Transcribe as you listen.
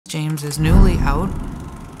James is newly out.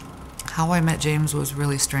 How I met James was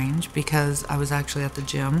really strange because I was actually at the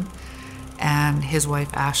gym and his wife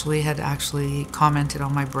Ashley had actually commented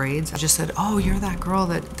on my braids. I just said, oh, you're that girl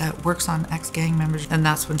that works on ex-gang members. And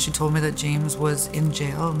that's when she told me that James was in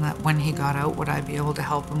jail and that when he got out, would I be able to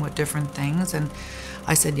help him with different things? And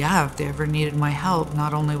I said, yeah, if they ever needed my help,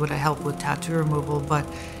 not only would I help with tattoo removal, but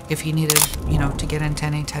if he needed, you know, to get into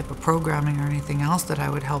any type of programming or anything else, that I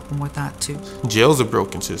would help him with that too. Jail's a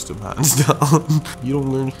broken system, hands down. You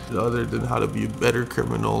don't learn other than how to be a better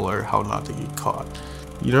criminal or how not to get caught.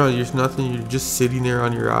 You know, there's nothing, you're just sitting there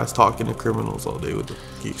on your ass talking to criminals all day. What the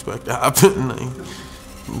fuck you expect to happen?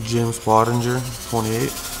 Like, James Pottinger,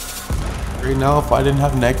 28. Right now, if I didn't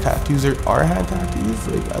have neck tattoos or hand tattoos,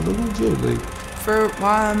 like, I look legit. Like, for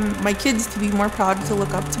my kids to be more proud to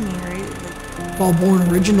look up to me, right? Like, all born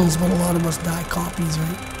originals, but a lot of us die copies,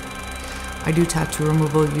 right? I do tattoo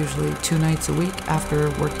removal usually 2 nights a week after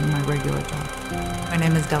working my regular job. My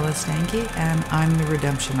name is Della Stanky, and I'm the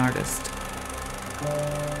redemption artist.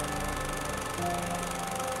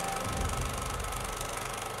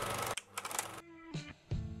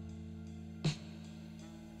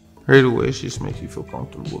 right away, she just makes you feel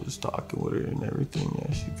comfortable just talking with her and everything.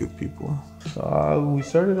 Yeah, she's good people. We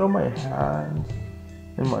started on my hands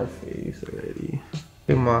and my face already.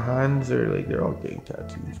 And my hands are like, they're all gang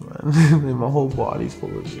tattoos, man. And my whole body's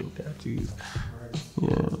full of gang tattoos.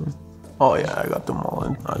 Yeah. Oh yeah, I got them all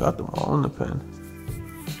in the pen.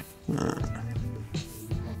 Yeah.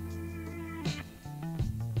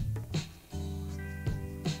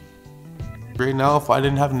 Right now, if I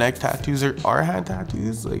didn't have neck tattoos or hand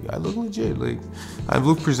tattoos, like, I look legit. Like, I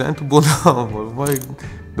look presentable now. But like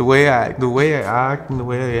the way I act and the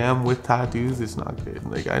way I am with tattoos, it's not good.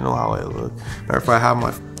 Like, I know how I look. Or if I have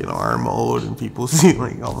my fucking arm out and people see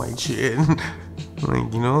like all my shit,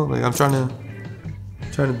 like, you know, like I'm trying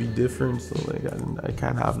to be different. So like I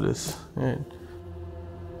can't have this. Right.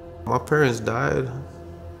 My parents died,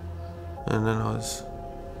 and then I was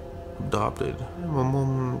adopted. My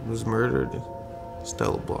mom was murdered,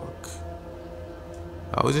 Stella Block.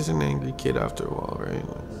 I was just an angry kid after a while, right?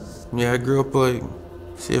 Yeah, I grew up like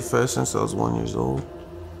CFS since I was 1 year old,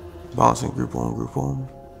 bouncing group home,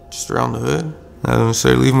 just around the hood. And when I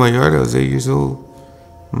started leaving my yard, I was 8 years old.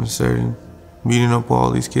 And I started meeting up with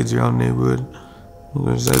all these kids around the neighborhood.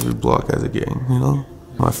 There's every block has a gang, you know?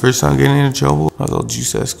 My first time getting into trouble, I was all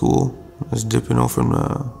juiced at school. I was dipping off from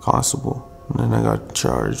the constable. And then I got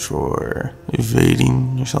charged for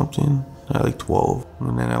evading or something at like 12.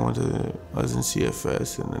 And then I was in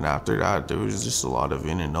CFS, and then after that there was just a lot of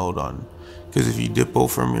in and out on, because if you dip out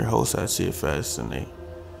from your house at CFS, and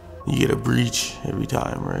you get a breach every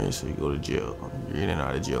time, right? So you go to jail. You're in and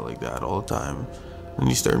out of jail like that all the time. And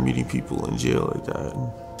you start meeting people in jail like that.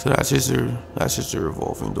 So that's just a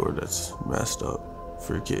revolving door that's messed up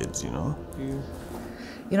for kids, you know?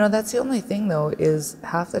 You know, that's the only thing though, is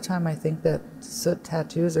half the time I think that soot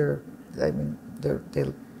tattoos are, I mean,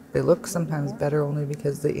 they look sometimes better only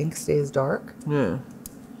because the ink stays dark. Yeah.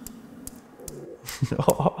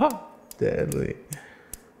 Deadly.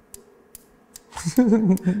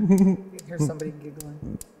 Hear somebody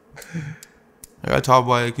giggling. I got taught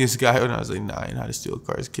by like this guy when I was like 9 how to steal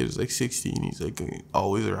cars. Kid was like 16. He's like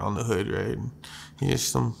always around the hood, right? And he's just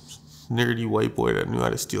some nerdy white boy that knew how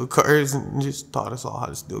to steal cars and just taught us all how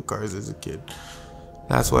to steal cars as a kid.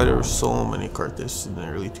 That's why there were so many car thefts in the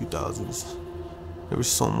early 2000s. There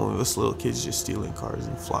was so many of us little kids just stealing cars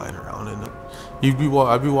and flying around. And I'd be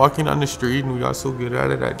walking on the street, and we got so good at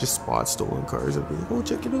it, I'd just spot stolen cars. I'd be like, oh,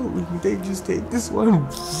 check it out. Just take this one.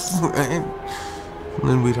 And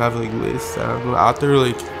then we'd have like lists out there,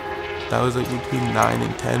 like that was like between 9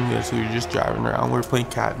 and 10 minutes. So we were just driving around. We were playing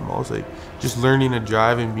cat and mouse, like just learning to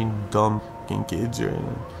drive and being dumb fucking kids, right?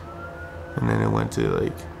 And then it went to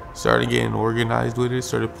like started getting organized with it,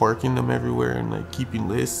 started parking them everywhere and like keeping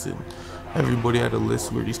lists, and everybody had a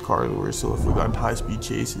list where these cars were. So if we got in high-speed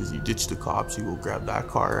chases, you ditch the cops, you go grab that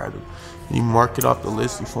car, you mark it off the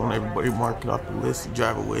list, you phone everybody, mark it off the list, you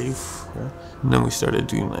drive away. Yeah. And then we started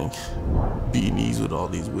doing like B&Es with all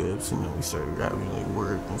these whips, and then we started grabbing like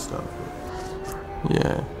work and stuff. But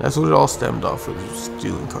yeah, that's what it all stemmed off of,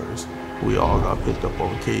 stealing cars. We all got picked up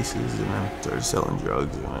on cases and then started selling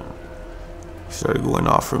drugs, and then started going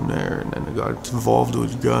off from there, and then I got involved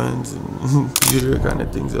with guns and these are the kind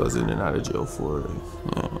of things I was in and out of jail for.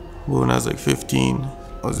 Yeah. But when I was like 15,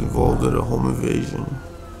 I was involved in a home invasion,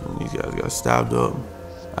 and these guys got stabbed up.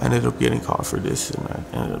 I ended up getting caught for this, and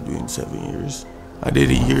I ended up doing 7 years. I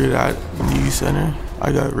did a year at the youth center.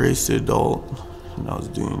 I got raised to adult, and I was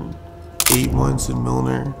doing 8 months in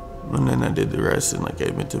Milner, and then I did the rest in like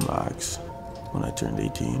Edmonton Max. when I turned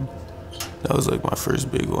 18. That was like my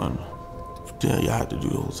first big one. Yeah, you had to do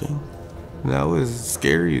the whole thing. That was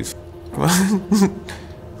scary as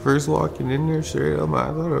First walking in there straight up, I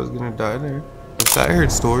thought I was gonna die there. I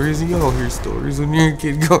heard stories, you all hear stories when you're a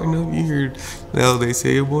kid growing up. You heard the hell they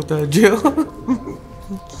say about that jail.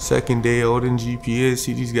 Second day out in GPS,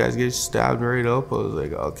 see these guys get stabbed right up. I was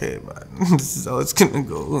like, okay, man, this is how it's gonna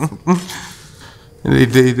go. And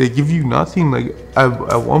they give you nothing. Like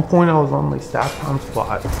at one point, I was on like staff time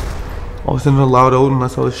spot. I wasn't allowed out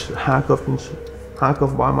unless I was handcuffed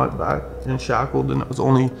by my back and shackled. And I was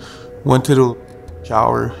only went to the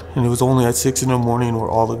shower, and it was only at 6 in the morning where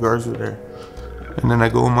all the guards were there. And then I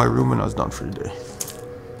go in my room and I was done for the day.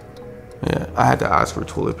 Yeah, I had to ask for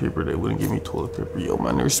toilet paper. They wouldn't give me toilet paper. Yo,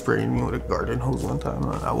 man, they were spraying me with a garden hose one time,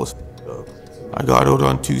 man. I was up. I got out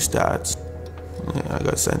on 2 stats. Yeah, I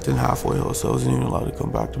got sent in halfway house. I wasn't even allowed to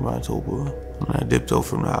come back to Manitoba. And I dipped out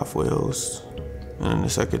from the halfway house. And then the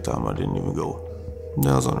second time I didn't even go. And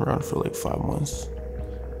I was on the run for like 5 months.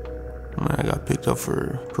 And then I got picked up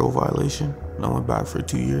for pro violation. And I went back for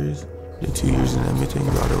 2 years. Did 2 years in Edmonton,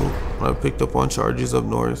 got out. I picked up on charges up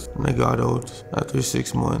north, and I got out after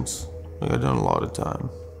 6 months. I got done a lot of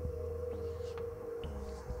time.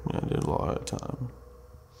 Yeah, I did a lot of time.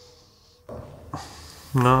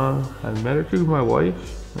 Nah, I met her through my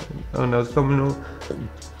wife, and I was coming over.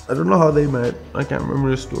 I don't know how they met. I can't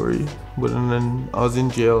remember the story. But and then I was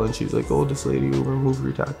in jail, and she's like, "Oh, this lady will remove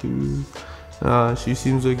her tattoos. She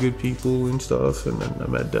seems like good people and stuff." And then I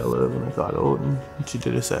met Della when I got out, and she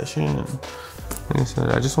did a session. And like I said,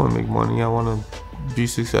 I just want to make money. I want to be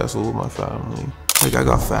successful with my family. Like I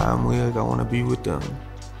got family. Like I want to be with them.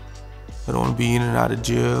 I don't want to be in and out of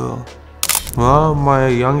jail. Well, my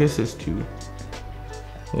youngest is 2.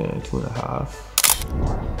 Yeah, 2.5.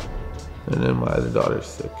 And then my other daughter's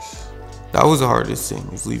 6. That was the hardest thing,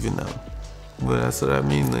 is leaving them. But that's what I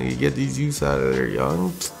mean. Like you get these youths out of there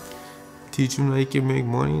young. Teach them that you can make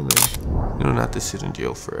money. Like you don't have to sit in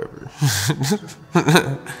jail forever.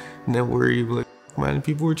 And then worry, like, man,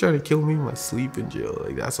 people were trying to kill me in my sleep in jail.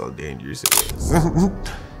 Like that's how dangerous it was. You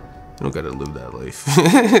don't gotta live that life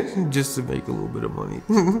just to make a little bit of money.